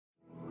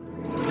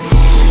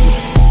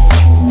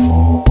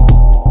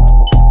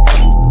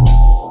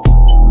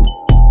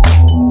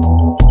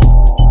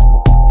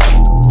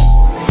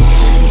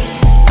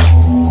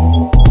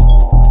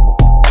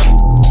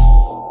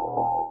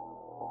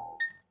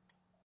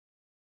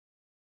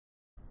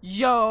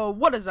Yo,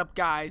 what is up,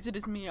 guys? It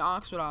is me,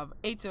 Oxford of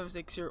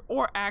 876 here,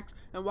 or Axe,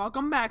 and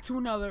welcome back to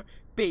another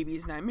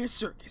Baby's Nightmare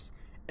Circus.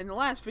 In the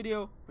last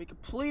video, we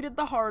completed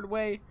the hard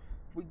way,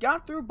 we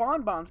got through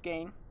Bonbon's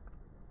game,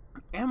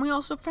 and we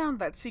also found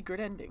that secret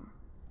ending.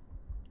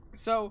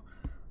 So,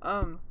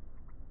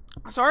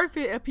 sorry if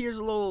it appears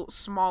a little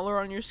smaller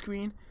on your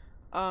screen.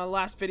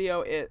 Last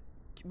video, it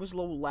was a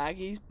little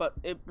laggy, but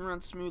it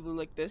runs smoothly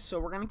like this, so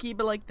we're gonna keep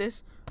it like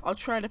this. I'll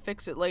try to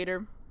fix it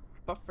later,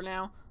 but for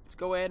now, let's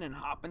go ahead and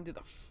hop into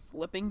the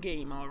flipping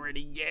game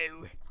already,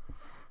 yo.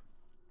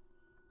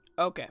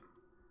 Okay.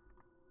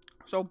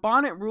 So,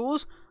 bonnet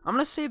rules, I'm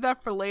going to save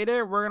that for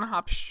later. We're going to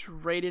hop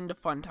straight into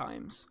fun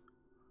times.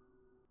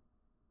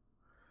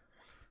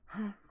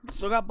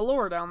 Still got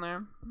Ballora down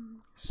there.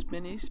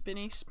 Spinny,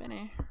 spinny,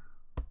 spinny.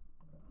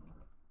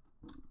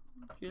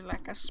 You're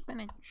like a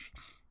spinach.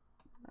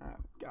 Oh,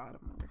 God.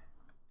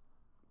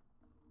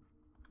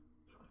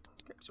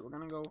 Okay, so we're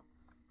going to go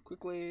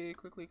quickly.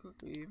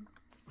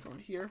 Going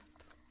here.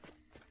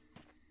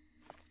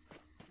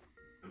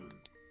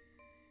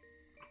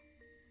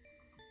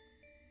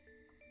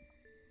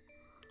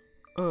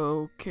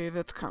 Okay,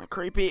 that's kind of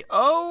creepy.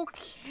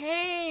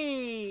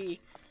 Okay!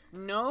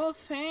 No,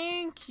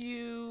 thank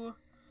you.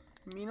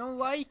 Me no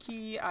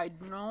likey. I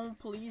no,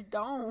 please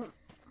don't.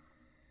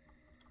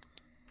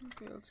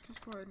 Okay, let's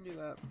just go ahead and do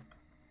that.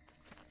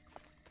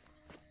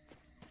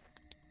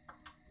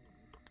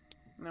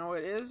 No,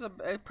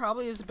 it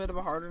probably is a bit of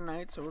a harder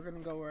night, so we're gonna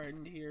go right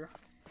into here.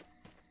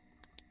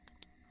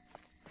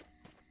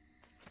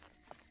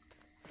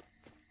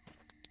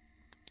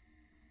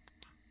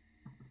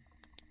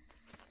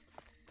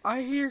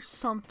 I hear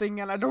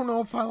something and I don't know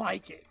if I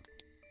like it.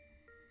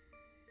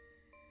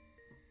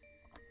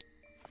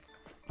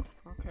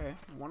 Okay,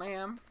 1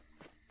 AM.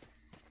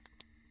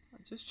 I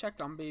just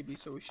checked on baby,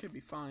 so we should be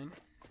fine.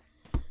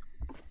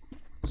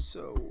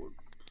 So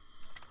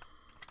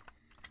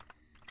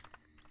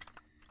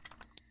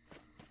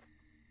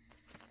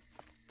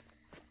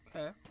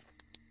okay.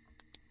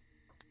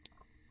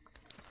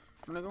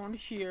 I'm gonna go into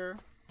here.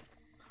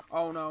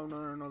 Oh no,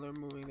 they're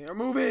moving. They're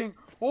moving!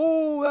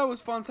 Oh, that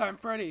was Fun Time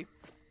Freddy.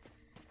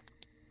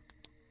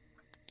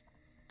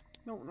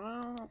 No,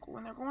 go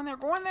in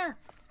there.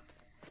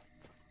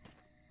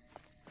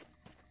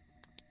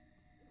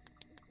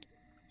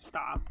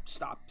 Stop.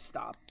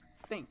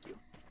 Thank you.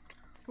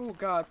 Oh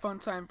god, Fun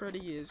Time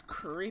Freddy is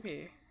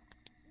creepy.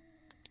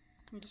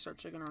 We need to start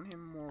checking on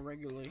him more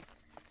regularly.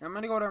 I'm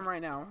gonna go to him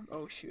right now.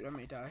 Oh shoot, I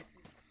may die.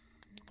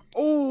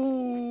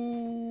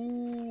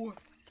 Oh!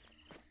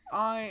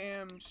 I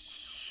am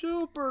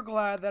super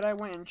glad that I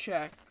went and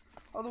checked.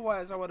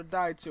 Otherwise, I would have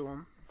died to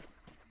him.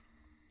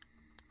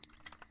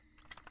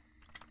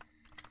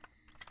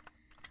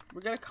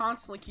 We gotta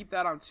constantly keep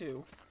that on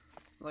 2.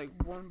 Like,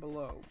 1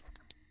 below.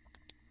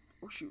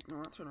 Oh shoot,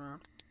 no, turn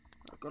around.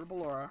 Go to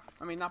Ballora.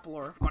 I mean, not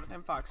Ballora.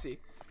 Funtime Foxy.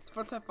 It's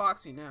Funtime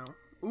Foxy now.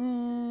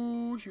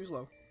 Ooh, she was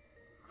low.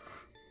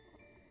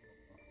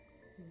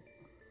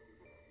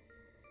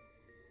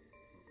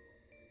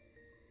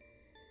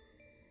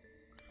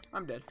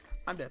 I'm dead.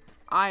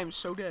 I am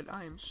so dead.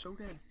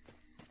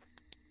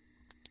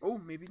 Oh,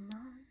 maybe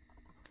not.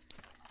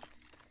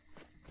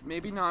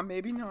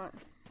 Maybe not.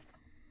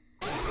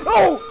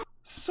 Oh!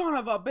 Son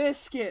of a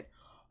biscuit!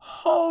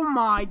 Oh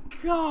my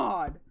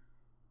god!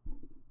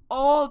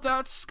 Oh,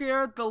 that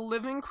scared the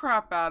living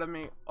crap out of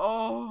me.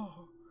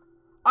 Oh.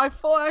 I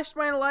flashed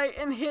my light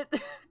and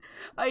hit...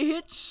 I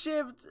hit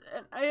shift,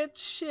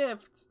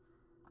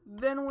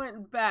 then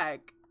went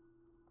back.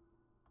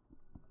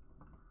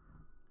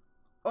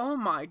 Oh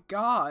my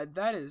god,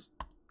 that is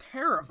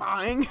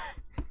terrifying.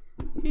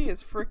 He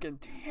is freaking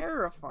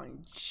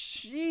terrifying.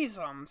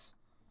 Jeezums.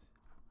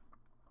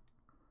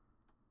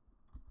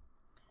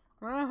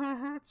 Well,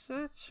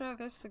 let's try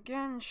this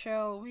again,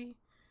 shall we?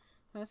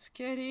 Let's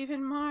get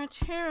even more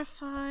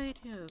terrified.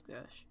 Oh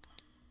gosh.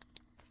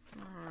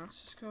 Alright,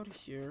 let's just go to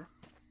here.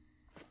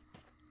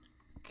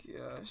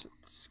 Gosh,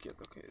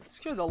 it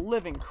scared the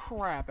living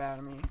crap out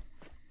of me.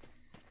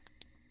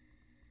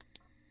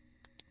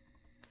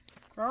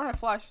 Right when I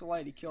flashed the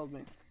light, he killed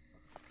me.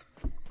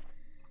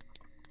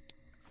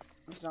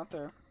 He's not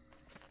there.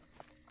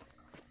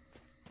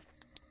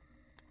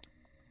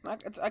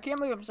 I can't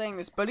believe I'm saying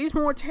this, but he's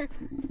more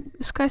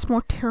this guy's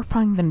more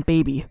terrifying than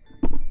baby.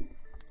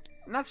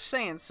 And that's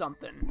saying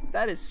something.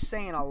 That is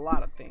saying a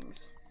lot of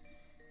things.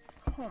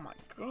 Oh my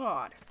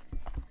god.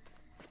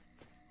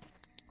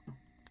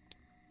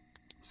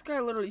 This guy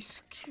literally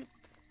scared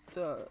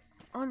the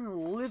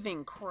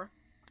unliving crap.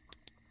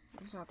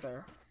 He's not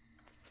there.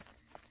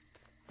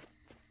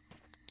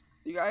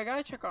 I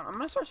gotta check on. I'm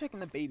gonna start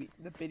checking the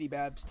bitty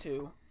babs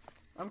too.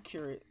 I'm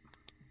curious.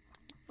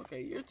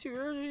 Okay,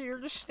 you're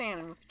just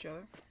standing with each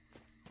other.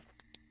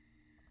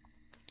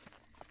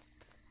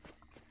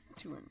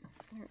 You're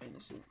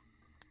innocent.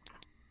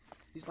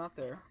 He's not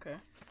there. Okay.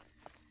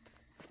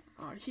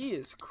 He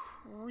is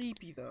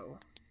creepy though.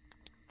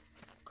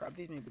 Crap,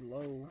 these may be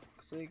low,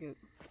 cause they get.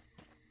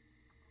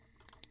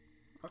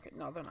 Okay,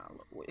 no, they're not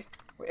low. Wait.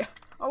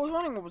 I was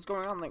wondering what was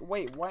going on. Like,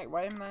 wait, why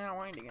am I not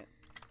winding it?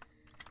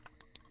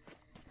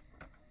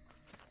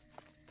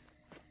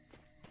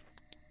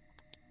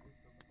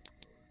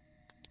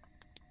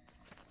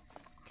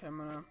 Okay, I'm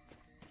gonna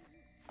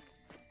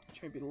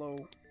try to be low.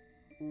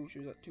 Ooh, she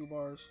was at 2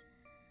 bars.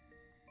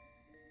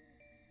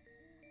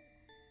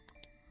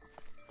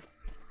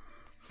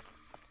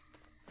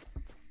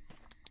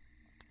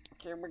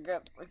 Okay, we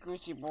got a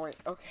Gucci boy.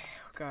 Okay,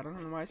 oh god, I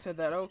don't know why I said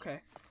that.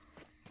 Okay.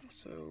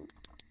 So,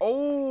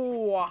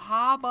 oh,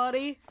 hi,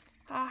 buddy.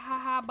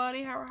 Hi,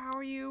 buddy. How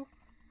are you?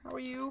 How are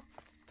you?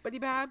 Buddy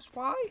Babs,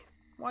 why?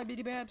 Why,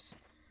 Buddy Babs?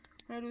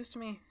 Why do this to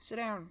me? Sit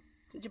down.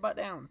 Sit your butt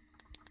down.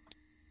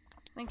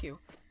 Thank you.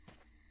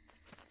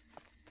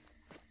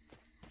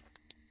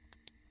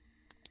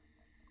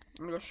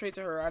 I'm gonna go straight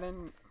to her.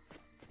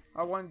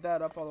 I wanted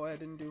that up all the way. I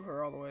didn't do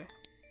her all the way.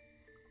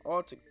 Oh,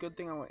 it's a good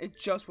thing I went. It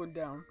just went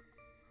down.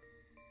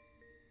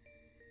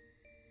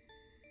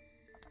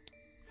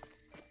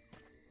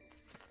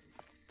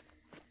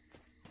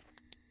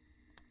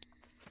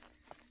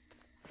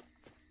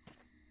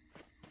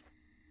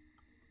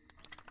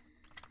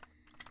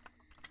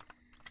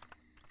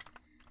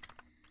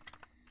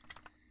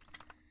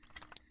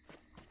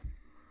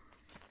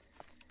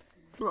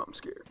 Oh, I'm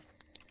scared.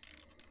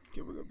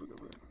 Okay, we're good.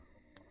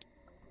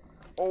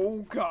 Oh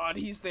god,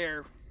 he's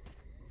there.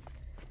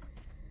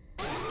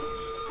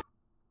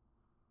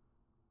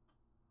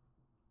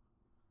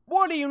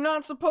 What, are you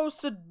not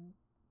supposed to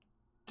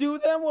do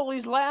that while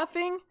he's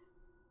laughing?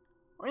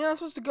 Are you not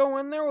supposed to go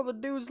in there while the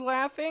dude's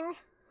laughing?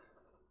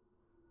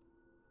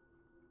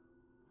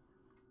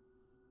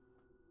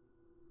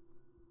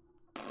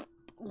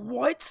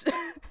 What?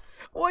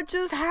 What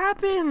just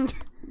happened?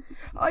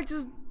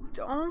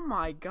 Oh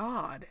my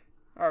god.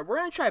 Alright, we're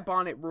gonna try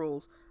bonnet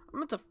rules. I'm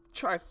going to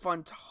try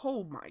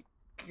oh my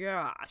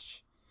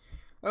gosh.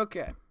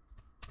 Okay.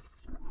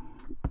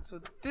 So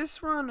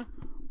this one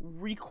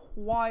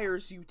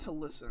requires you to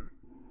listen.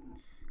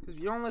 Because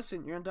if you don't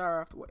listen, you're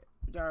gonna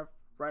die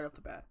right off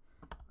the bat.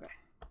 Okay,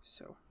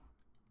 so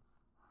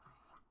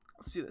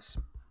let's do this.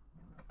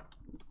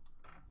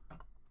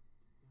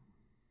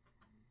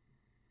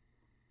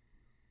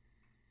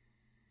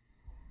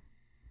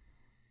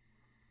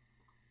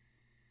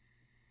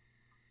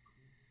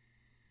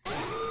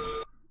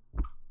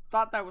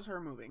 Thought that was her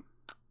moving.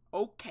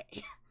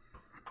 Okay.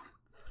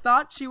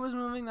 Thought she was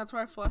moving, that's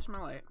why I flashed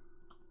my light.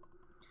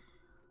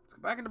 Let's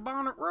go back into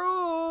bonnet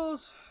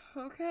rules.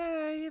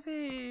 Okay,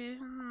 yippee.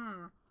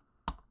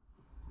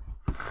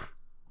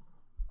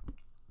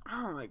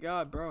 Oh my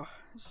god, bro.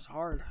 This is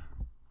hard.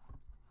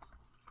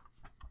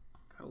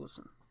 Okay,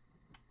 listen.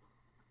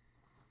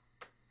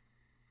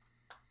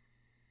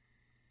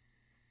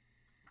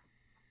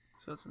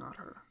 So that's not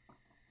her.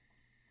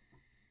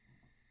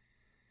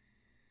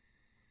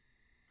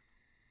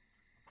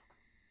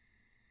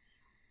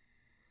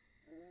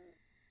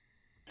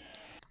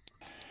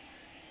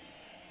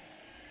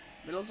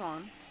 Middle's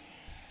on.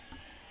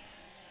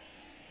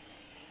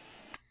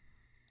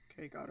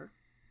 Okay, got her.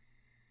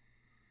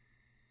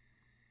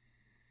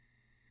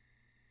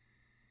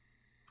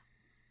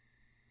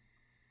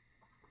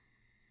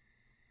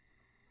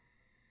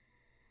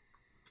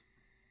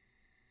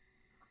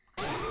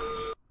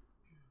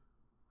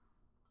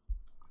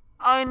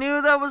 I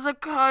knew that was a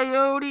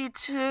coyote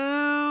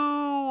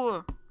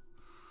too.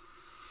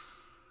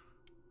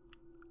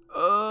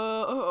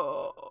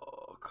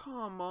 Oh,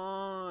 come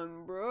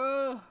on,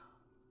 bruh.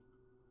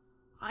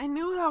 I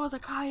knew that was a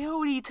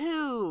coyote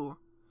too.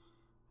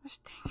 Gosh,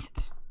 dang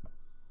it.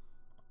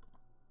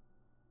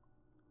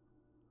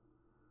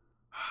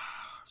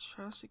 Let's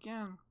try this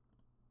again.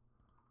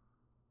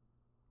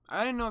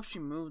 I didn't know if she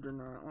moved or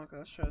not. Okay,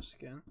 let's try this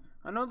again.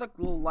 I know the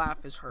little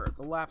laugh is her.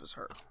 The laugh is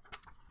her.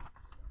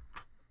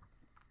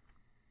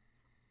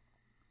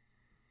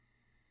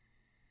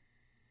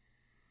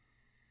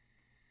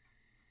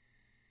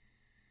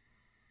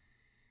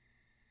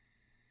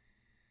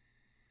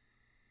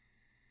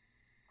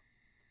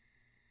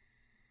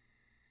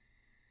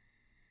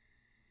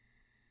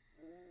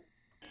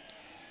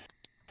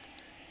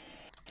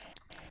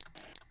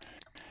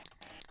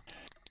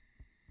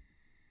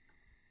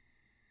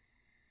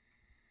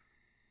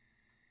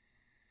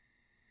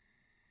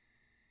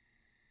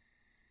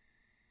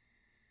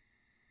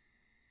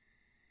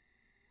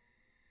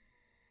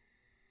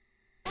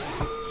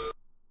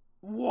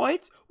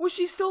 What? Was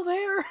she still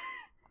there?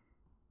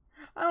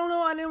 I don't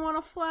know. I didn't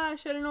want to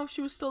flash. I didn't know if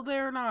she was still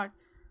there or not.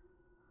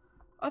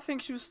 I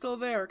think she was still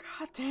there.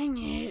 God dang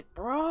it,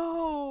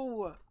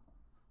 bro.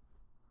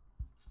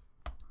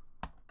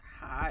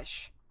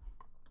 Gosh.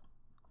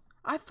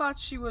 I thought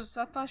she was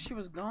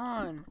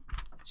gone.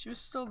 She was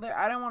still there.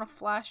 I didn't want to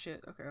flash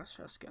it. Okay, let's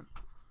try this again.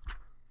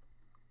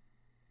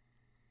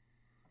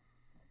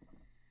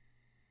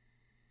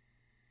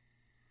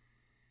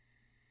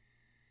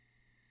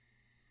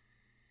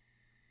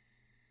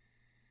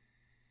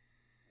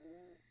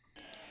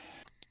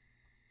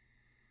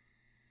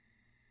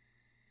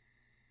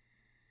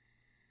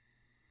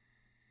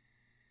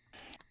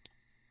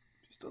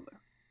 She's still there.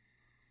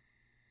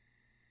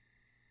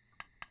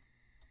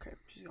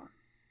 She's gone.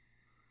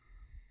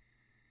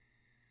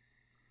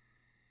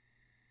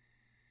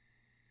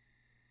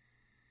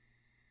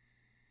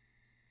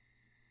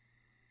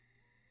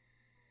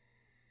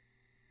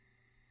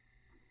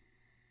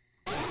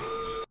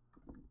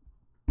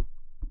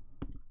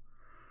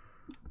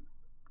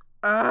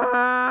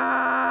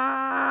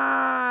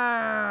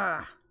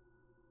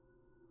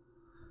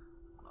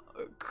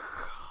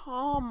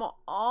 Come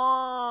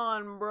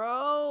on,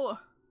 bro.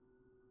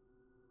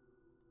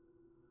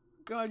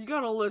 God, you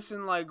gotta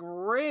listen, like,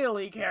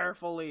 really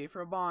carefully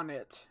for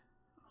Bonnet.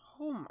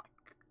 Oh my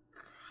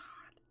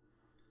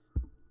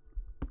god.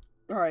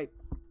 Alright.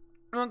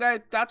 Well,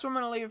 guys, that's where I'm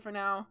gonna leave it for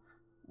now.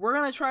 We're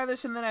gonna try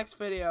this in the next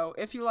video.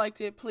 If you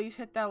liked it, please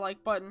hit that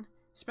like button,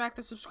 smack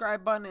the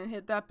subscribe button, and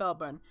hit that bell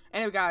button.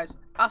 Anyway, guys,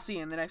 I'll see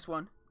you in the next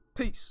one.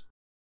 Peace.